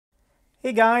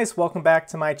Hey guys, welcome back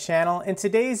to my channel. In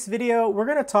today's video, we're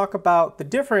going to talk about the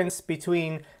difference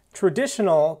between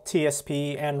traditional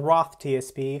TSP and Roth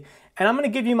TSP, and I'm going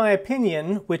to give you my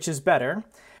opinion, which is better.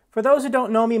 For those who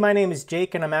don't know me, my name is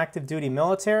Jake and I'm active duty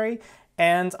military,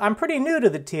 and I'm pretty new to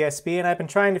the TSP and I've been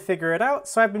trying to figure it out,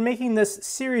 so I've been making this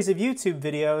series of YouTube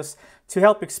videos to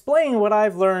help explain what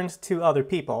I've learned to other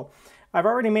people. I've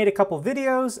already made a couple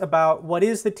videos about what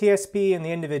is the TSP and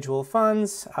the individual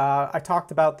funds. I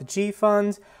talked about the G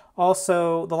fund,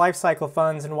 also the Lifecycle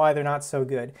funds and why they're not so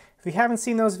good. If you haven't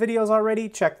seen those videos already,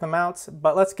 check them out,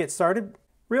 but let's get started.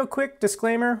 Real quick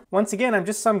disclaimer, once again, I'm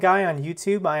just some guy on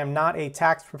YouTube. I am not a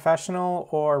tax professional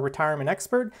or retirement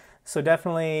expert, so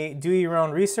definitely do your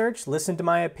own research, listen to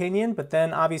my opinion, but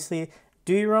then obviously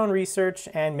do your own research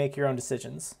and make your own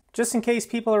decisions. Just in case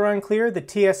people are unclear, the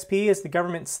TSP is the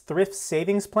government's Thrift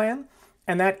savings plan,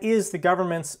 and that is the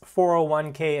government's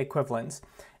 401k equivalent.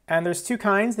 And there's two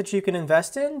kinds that you can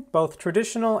invest in, both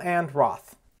traditional and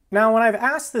Roth. Now, when I've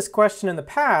asked this question in the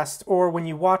past, or when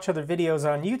you watch other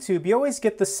videos on YouTube, you always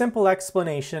get the simple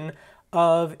explanation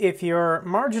of if your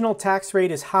marginal tax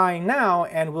rate is high now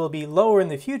and will be lower in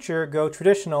the future, go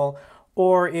traditional,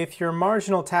 or if your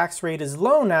marginal tax rate is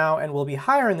low now and will be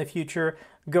higher in the future,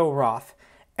 go Roth.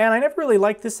 And I never really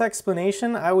liked this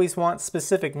explanation. I always want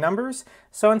specific numbers.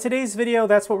 So in today's video,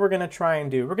 that's what we're going to try and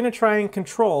do. We're going to try and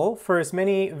control for as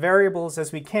many variables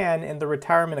as we can in the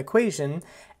retirement equation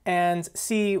and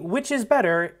see which is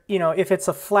better, if it's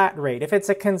a flat rate, if it's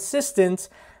a consistent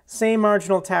same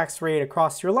marginal tax rate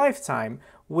across your lifetime,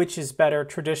 which is better,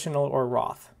 traditional or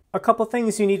Roth. A couple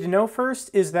things you need to know first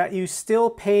is that you still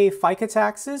pay FICA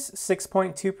taxes,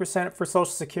 6.2% for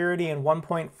Social Security and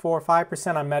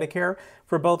 1.45% on Medicare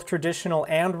for both traditional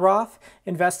and Roth.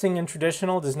 Investing in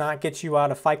traditional does not get you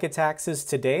out of FICA taxes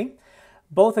today.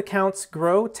 Both accounts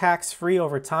grow tax-free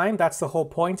over time. That's the whole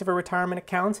point of a retirement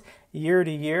account. Year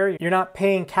to year, you're not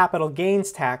paying capital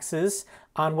gains taxes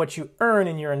on what you earn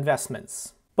in your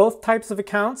investments. Both types of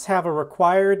accounts have a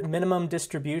required minimum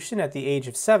distribution at the age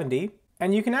of 70.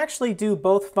 And you can actually do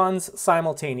both funds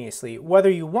simultaneously,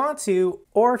 whether you want to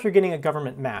or if you're getting a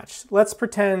government match. Let's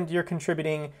pretend you're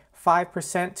contributing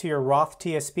 5% to your Roth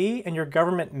TSP and your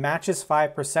government matches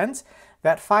 5%.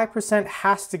 That 5%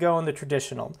 has to go in the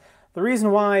traditional. The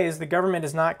reason why is the government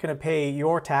is not going to pay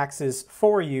your taxes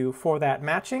for you for that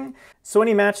matching. So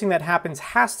any matching that happens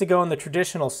has to go in the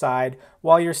traditional side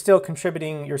while you're still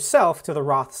contributing yourself to the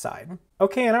Roth side.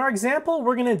 Okay, in our example,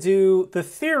 we're going to do the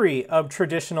theory of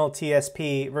traditional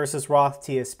TSP versus Roth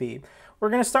TSP. We're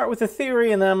going to start with the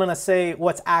theory and then I'm going to say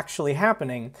what's actually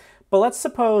happening. But let's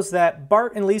suppose that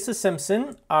Bart and Lisa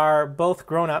Simpson are both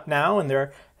grown up now and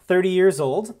they're 30 years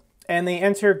old and they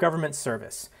enter government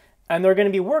service. And they're going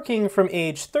to be working from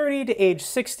age 30 to age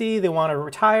 60. They want to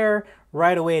retire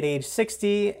right away at age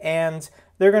 60, and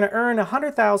they're going to earn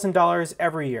 $100,000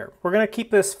 every year. We're going to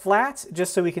keep this flat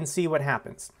just so we can see what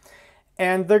happens.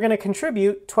 And they're going to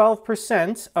contribute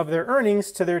 12% of their earnings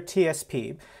to their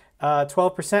TSP.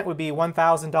 12% would be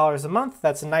 $1,000 a month.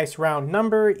 That's a nice round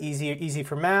number, easy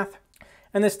for math.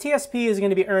 And this TSP is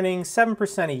going to be earning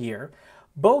 7% a year.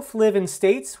 Both live in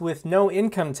states with no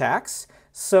income tax,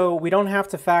 so we don't have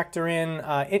to factor in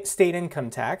state income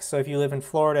tax. So if you live in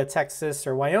Florida, Texas,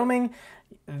 or Wyoming,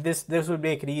 this would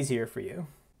make it easier for you.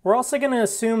 We're also going to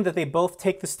assume that they both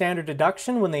take the standard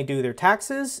deduction when they do their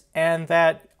taxes, and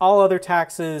that all other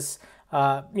taxes,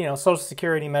 Social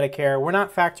Security, Medicare, we're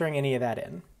not factoring any of that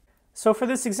in. So for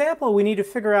this example, we need to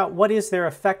figure out what is their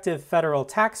effective federal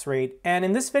tax rate, and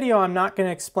in this video I'm not going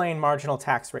to explain marginal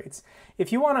tax rates.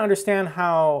 If you want to understand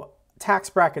how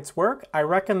tax brackets work, I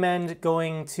recommend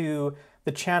going to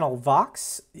the channel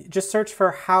Vox. Just search for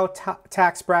how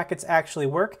tax brackets actually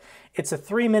work. It's a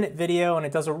 3-minute video and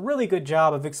it does a really good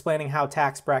job of explaining how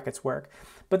tax brackets work.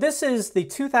 But this is the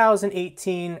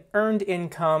 2018 earned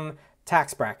income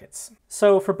tax brackets.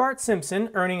 So for Bart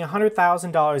Simpson earning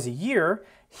 $100,000 a year,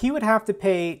 he would have to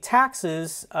pay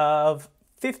taxes of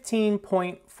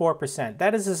 15.4%.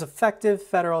 That is his effective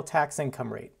federal tax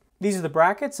income rate. These are the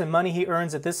brackets, and money he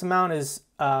earns at this amount is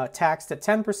taxed at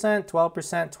 10%, 12%,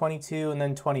 22%, and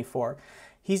then 24%.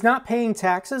 He's not paying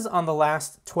taxes on the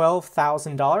last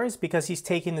 $12,000 because he's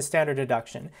taking the standard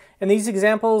deduction. In these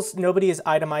examples, nobody is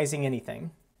itemizing anything.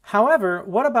 However,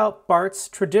 what about Bart's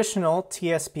traditional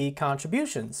TSP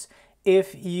contributions?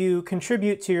 If you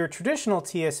contribute to your traditional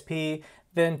TSP,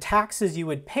 then taxes you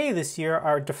would pay this year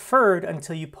are deferred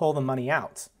until you pull the money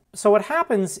out. So what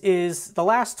happens is the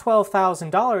last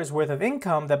 $12,000 worth of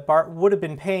income that Bart would have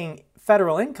been paying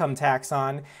federal income tax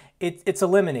on, it's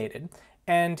eliminated.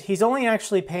 And he's only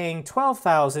actually paying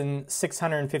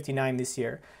 $12,659 this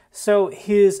year. So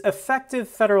his effective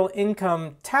federal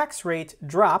income tax rate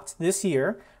dropped this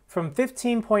year from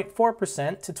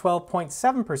 15.4% to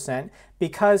 12.7%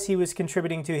 because he was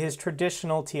contributing to his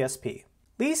traditional TSP.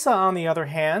 Lisa, on the other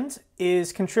hand,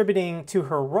 is contributing to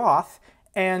her Roth,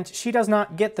 and she does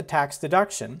not get the tax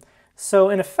deduction. So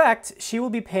in effect, she will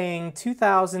be paying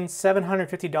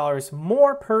 $2,750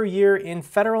 more per year in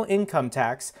federal income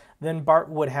tax than Bart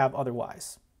would have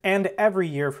otherwise, and every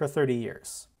year for 30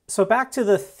 years. So back to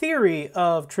the theory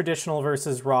of traditional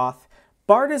versus Roth,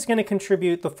 Bart is going to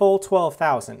contribute the full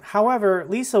 $12,000. However,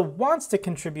 Lisa wants to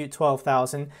contribute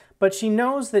 $12,000, but she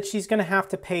knows that she's going to have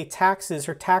to pay taxes.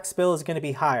 Her tax bill is going to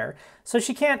be higher. So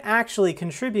she can't actually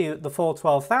contribute the full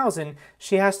 $12,000.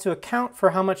 She has to account for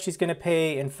how much she's going to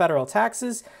pay in federal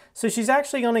taxes. So she's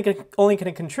actually only going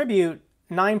to contribute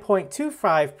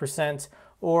 9.25%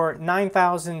 or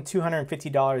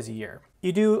 $9,250 a year.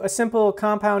 You do a simple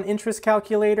compound interest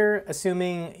calculator,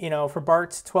 assuming, for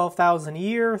Bart's $12,000 a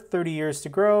year, 30 years to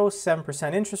grow,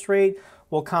 7% interest rate,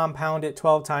 we'll compound it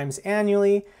 12 times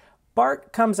annually.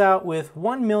 Bart comes out with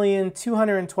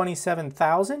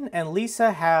 $1,227,000 and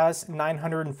Lisa has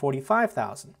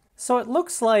 $945,000. So it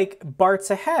looks like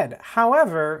Bart's ahead.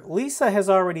 However, Lisa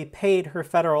has already paid her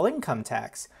federal income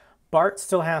tax. Bart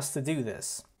still has to do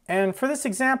this. And for this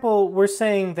example, we're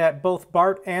saying that both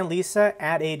Bart and Lisa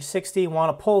at age 60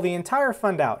 want to pull the entire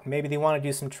fund out. Maybe they want to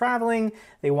do some traveling,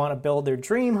 they want to build their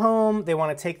dream home, they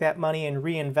want to take that money and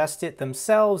reinvest it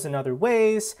themselves in other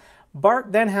ways.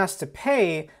 Bart then has to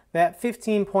pay that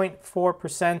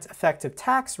 15.4% effective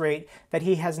tax rate that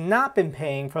he has not been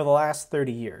paying for the last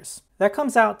 30 years. That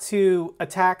comes out to a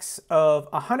tax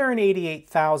of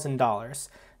 $188,000.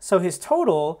 So his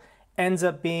total ends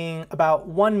up being about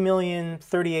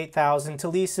 $1,038,000 to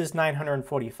Lisa's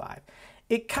 $945,000.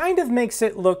 It kind of makes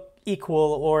it look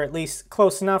equal, or at least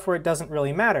close enough where it doesn't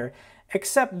really matter,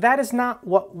 except that is not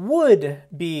what would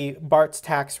be Bart's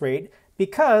tax rate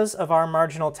because of our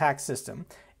marginal tax system.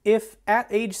 If at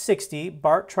age 60,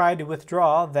 Bart tried to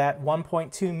withdraw that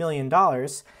 $1.2 million,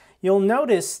 you'll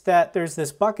notice that there's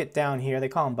this bucket down here, they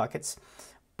call them buckets,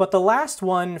 but the last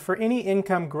one, for any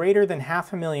income greater than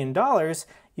 $500,000,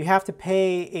 you have to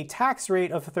pay a tax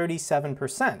rate of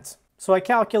 37%. So I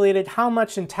calculated how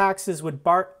much in taxes would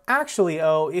Bart actually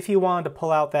owe if he wanted to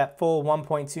pull out that full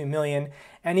 $1.2 million,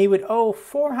 and he would owe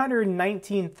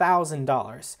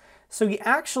 $419,000. So he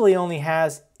actually only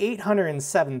has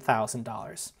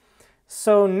 $807,000.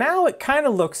 So now it kind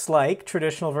of looks like,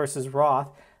 traditional versus Roth,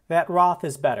 that Roth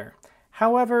is better.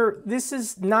 However, this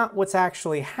is not what's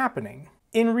actually happening.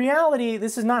 In reality,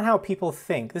 this is not how people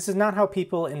think. This is not how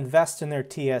people invest in their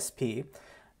TSP.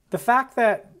 The fact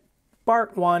that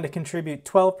Bart wanted to contribute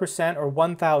 12% or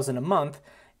 $1,000 a month,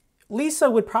 Lisa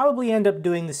would probably end up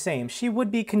doing the same. She would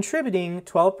be contributing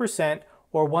 12%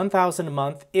 or $1,000 a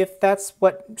month if that's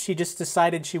what she just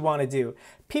decided she wanted to do.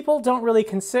 People don't really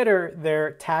consider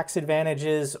their tax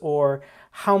advantages or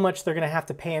how much they're going to have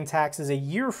to pay in taxes a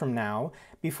year from now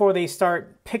before they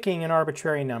start picking an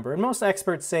arbitrary number. And most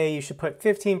experts say you should put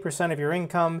 15% of your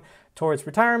income towards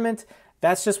retirement.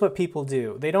 That's just what people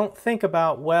do. They don't think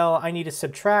about, well, I need to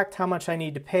subtract how much I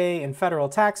need to pay in federal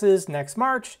taxes next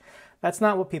March. That's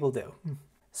not what people do.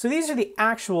 So these are the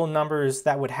actual numbers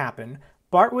that would happen.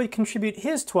 Bart would contribute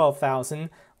his $12,000.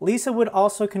 Lisa would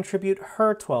also contribute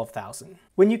her $12,000.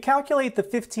 When you calculate the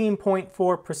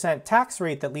 15.4% tax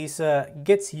rate that Lisa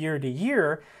gets year to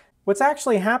year, what's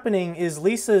actually happening is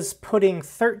Lisa's putting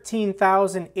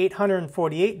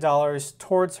 $13,848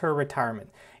 towards her retirement.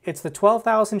 It's the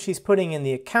 $12,000 she's putting in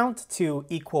the account to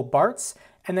equal Bart's,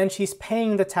 and then she's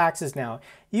paying the taxes now.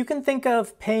 You can think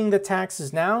of paying the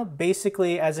taxes now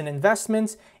basically as an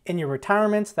investment in your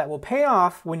retirement that will pay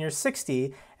off when you're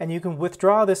 60, and you can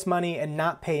withdraw this money and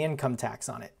not pay income tax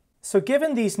on it. So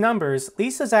given these numbers,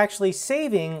 Lisa's actually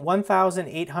saving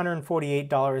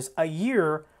 $1,848 a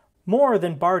year more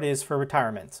than Bart is for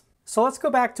retirement. So let's go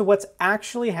back to what's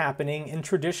actually happening in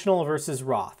traditional versus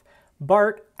Roth.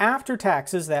 Bart, after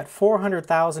taxes, that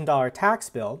 $400,000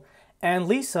 tax bill, and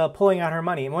Lisa pulling out her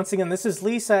money. And once again, this is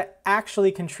Lisa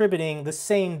actually contributing the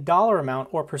same dollar amount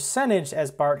or percentage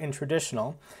as Bart in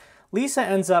traditional. Lisa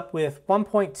ends up with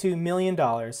 $1.2 million,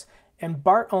 and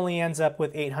Bart only ends up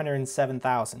with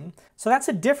 $807,000. So that's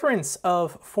a difference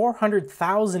of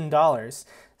 $400,000.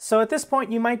 So at this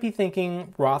point, you might be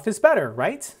thinking Roth is better,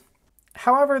 right?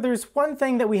 However, there's one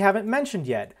thing that we haven't mentioned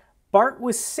yet. Bart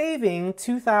was saving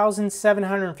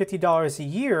 $2,750 a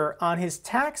year on his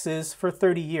taxes for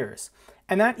 30 years,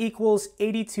 and that equals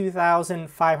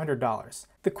 $82,500.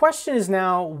 The question is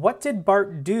now, what did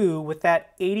Bart do with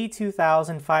that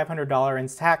 $82,500 in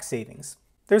tax savings?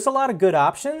 There's a lot of good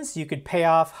options. You could pay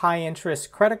off high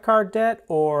interest credit card debt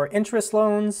or interest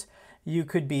loans. You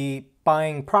could be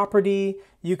buying property.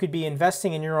 You could be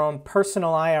investing in your own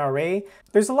personal IRA.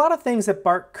 There's a lot of things that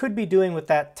Bart could be doing with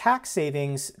that tax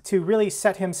savings to really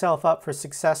set himself up for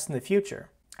success in the future.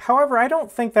 However, I don't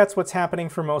think that's what's happening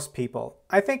for most people.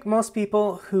 I think most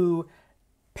people who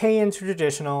pay into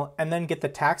traditional and then get the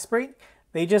tax break,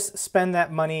 they just spend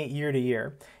that money year to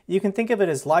year. You can think of it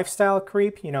as lifestyle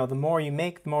creep. You know, the more you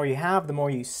make, the more you have, the more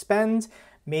you spend.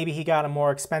 Maybe he got a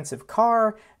more expensive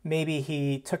car. Maybe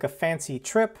he took a fancy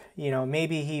trip. You know,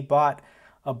 maybe he bought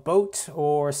a boat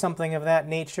or something of that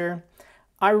nature.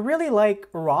 I really like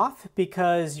Roth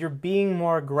because you're being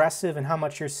more aggressive in how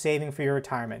much you're saving for your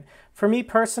retirement. For me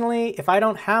personally, if I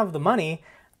don't have the money,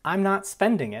 I'm not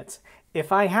spending it.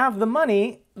 If I have the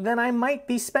money, then I might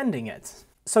be spending it.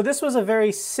 So this was a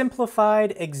very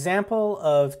simplified example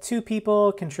of two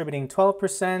people contributing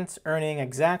 12%, earning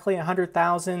exactly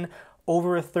 $100,000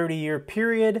 over a 30-year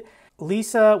period.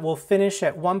 Lisa will finish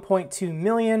at 1.2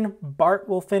 million, Bart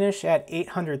will finish at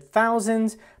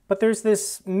 800,000, but there's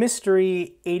this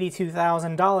mystery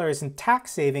 $82,000 in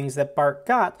tax savings that Bart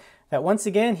got that once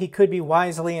again he could be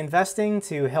wisely investing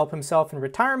to help himself in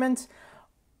retirement,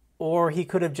 or he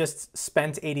could have just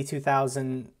spent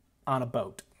 $82,000 on a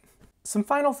boat. Some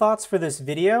final thoughts for this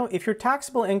video. If your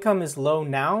taxable income is low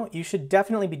now, you should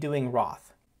definitely be doing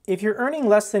Roth. If you're earning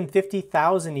less than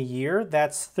 $50,000 a year,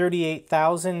 that's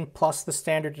 $38,000 plus the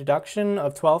standard deduction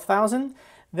of $12,000,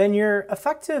 then your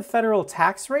effective federal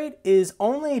tax rate is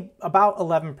only about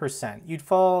 11%. You'd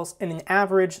fall in an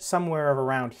average somewhere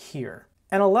around here.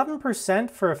 And 11%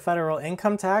 for a federal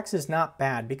income tax is not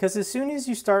bad because as soon as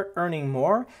you start earning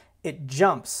more, it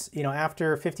jumps. You know,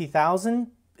 after $50,000,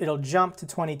 it'll jump to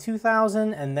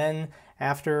 $22,000, and then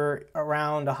after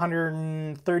around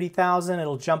 $130,000,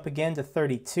 it'll jump again to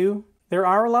 $32,000. There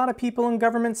are a lot of people in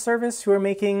government service who are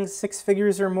making six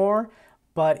figures or more,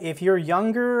 but if you're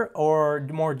younger or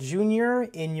more junior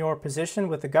in your position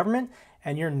with the government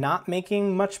and you're not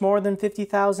making much more than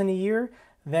 $50,000 a year,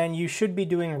 then you should be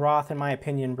doing Roth in my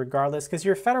opinion regardless, because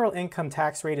your federal income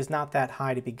tax rate is not that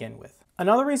high to begin with.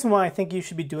 Another reason why I think you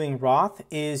should be doing Roth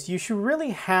is you should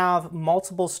really have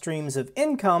multiple streams of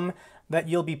income that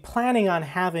you'll be planning on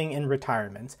having in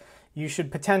retirement. You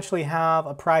should potentially have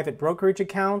a private brokerage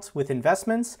account with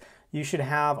investments. You should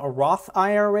have a Roth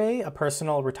IRA, a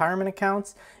personal retirement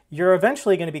account. You're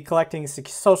eventually going to be collecting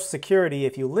Social Security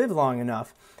if you live long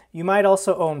enough. You might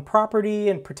also own property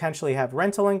and potentially have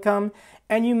rental income.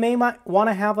 And you may want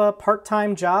to have a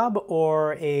part-time job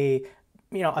or a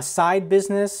side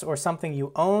business or something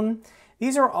you own.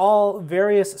 These are all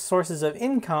various sources of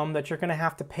income that you're going to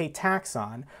have to pay tax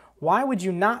on. Why would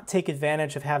you not take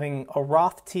advantage of having a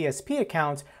Roth TSP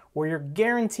account where you're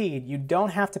guaranteed you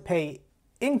don't have to pay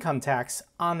income tax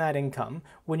on that income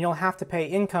when you'll have to pay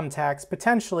income tax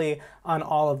potentially on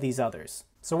all of these others?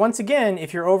 So once again,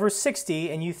 if you're over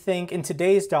 60 and you think in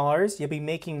today's dollars you'll be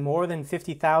making more than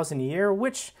 $50,000 a year,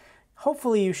 which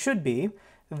hopefully you should be,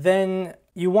 then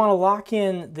you want to lock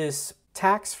in this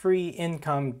tax-free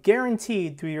income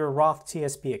guaranteed through your Roth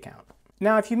TSP account.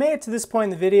 Now, if you made it to this point in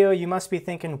the video, you must be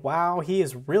thinking, wow, he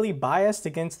is really biased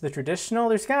against the traditional.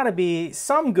 There's got to be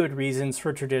some good reasons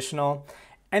for traditional.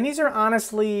 And these are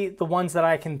honestly the ones that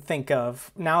I can think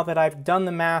of now that I've done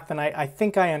the math and I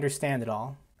think I understand it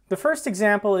all. The first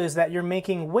example is that you're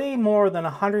making way more than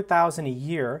 $100,000 a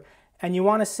year and you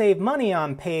want to save money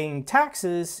on paying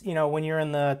taxes, when you're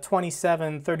in the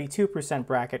 27-32%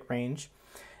 bracket range.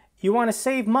 You want to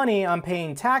save money on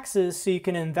paying taxes so you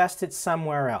can invest it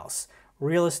somewhere else.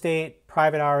 Real estate,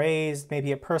 private RAs,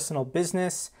 maybe a personal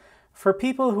business. For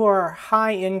people who are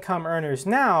high income earners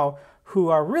now, who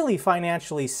are really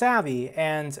financially savvy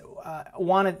and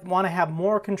want to have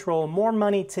more control, more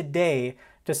money today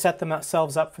to set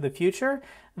themselves up for the future,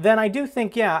 then I do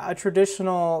think, yeah, a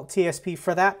traditional TSP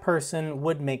for that person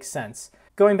would make sense.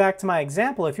 Going back to my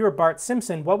example, if you were Bart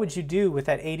Simpson, what would you do with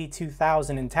that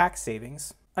 $82,000 in tax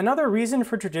savings? Another reason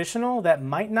for traditional that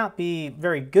might not be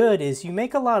very good is you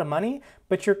make a lot of money,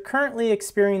 but you're currently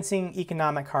experiencing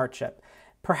economic hardship.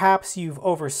 Perhaps you've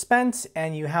overspent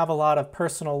and you have a lot of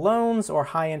personal loans or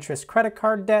high interest credit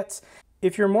card debts.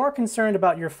 If you're more concerned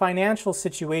about your financial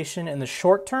situation in the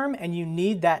short term and you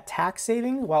need that tax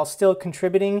saving while still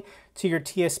contributing to your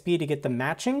TSP to get the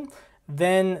matching,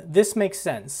 then this makes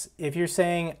sense. If you're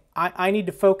saying, I need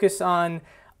to focus on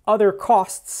other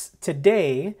costs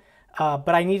today,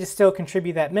 but I need to still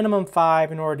contribute that minimum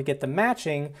 5 in order to get the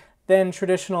matching, then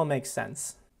traditional makes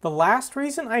sense. The last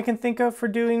reason I can think of for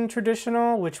doing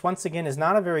traditional, which once again is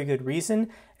not a very good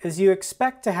reason, is you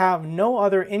expect to have no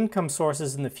other income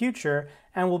sources in the future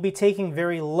and will be taking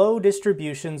very low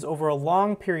distributions over a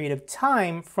long period of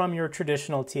time from your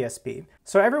traditional TSP.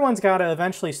 So everyone's got to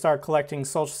eventually start collecting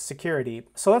Social Security.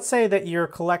 So let's say that you're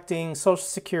collecting Social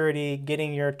Security,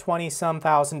 getting your $20-some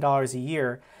thousand a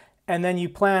year, and then you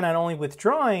plan on only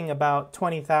withdrawing about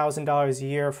 $20,000 a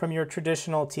year from your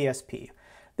traditional TSP.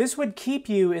 This would keep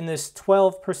you in this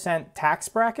 12% tax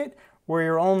bracket where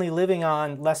you're only living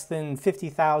on less than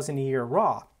 $50,000 a year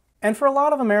raw. And for a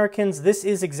lot of Americans, this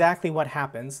is exactly what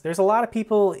happens. There's a lot of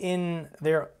people in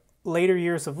their later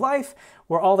years of life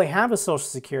where all they have is Social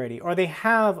Security, or they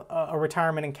have a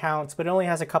retirement account, but it only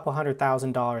has a couple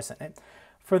 $100,000 in it.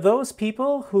 For those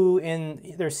people who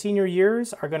in their senior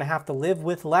years are going to have to live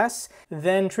with less,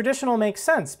 then traditional makes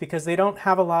sense because they don't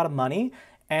have a lot of money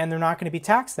and they're not going to be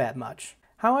taxed that much.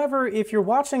 However, if you're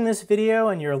watching this video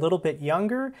and you're a little bit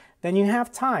younger, then you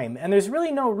have time, and there's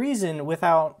really no reason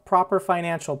without proper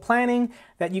financial planning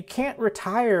that you can't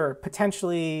retire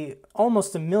potentially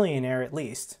almost a millionaire at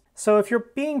least. So if you're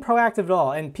being proactive at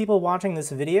all, and people watching this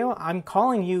video, I'm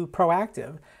calling you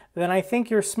proactive, then I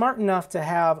think you're smart enough to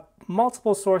have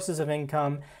multiple sources of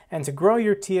income and to grow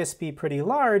your TSP pretty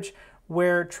large,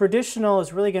 where traditional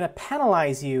is really going to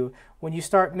penalize you when you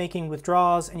start making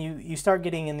withdrawals and you start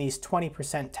getting in these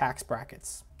 20% tax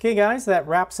brackets. Okay guys, that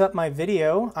wraps up my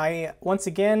video. I once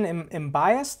again am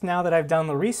biased now that I've done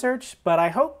the research, but I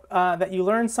hope that you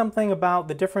learned something about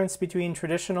the difference between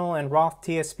traditional and Roth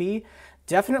TSP.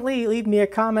 Definitely leave me a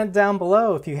comment down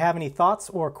below if you have any thoughts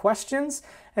or questions.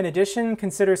 In addition,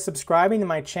 consider subscribing to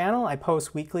my channel. I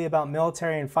post weekly about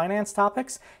military and finance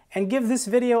topics. And give this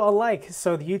video a like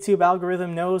so the YouTube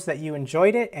algorithm knows that you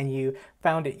enjoyed it and you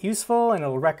found it useful, and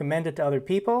it'll recommend it to other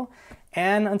people.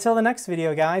 And until the next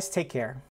video, guys, take care.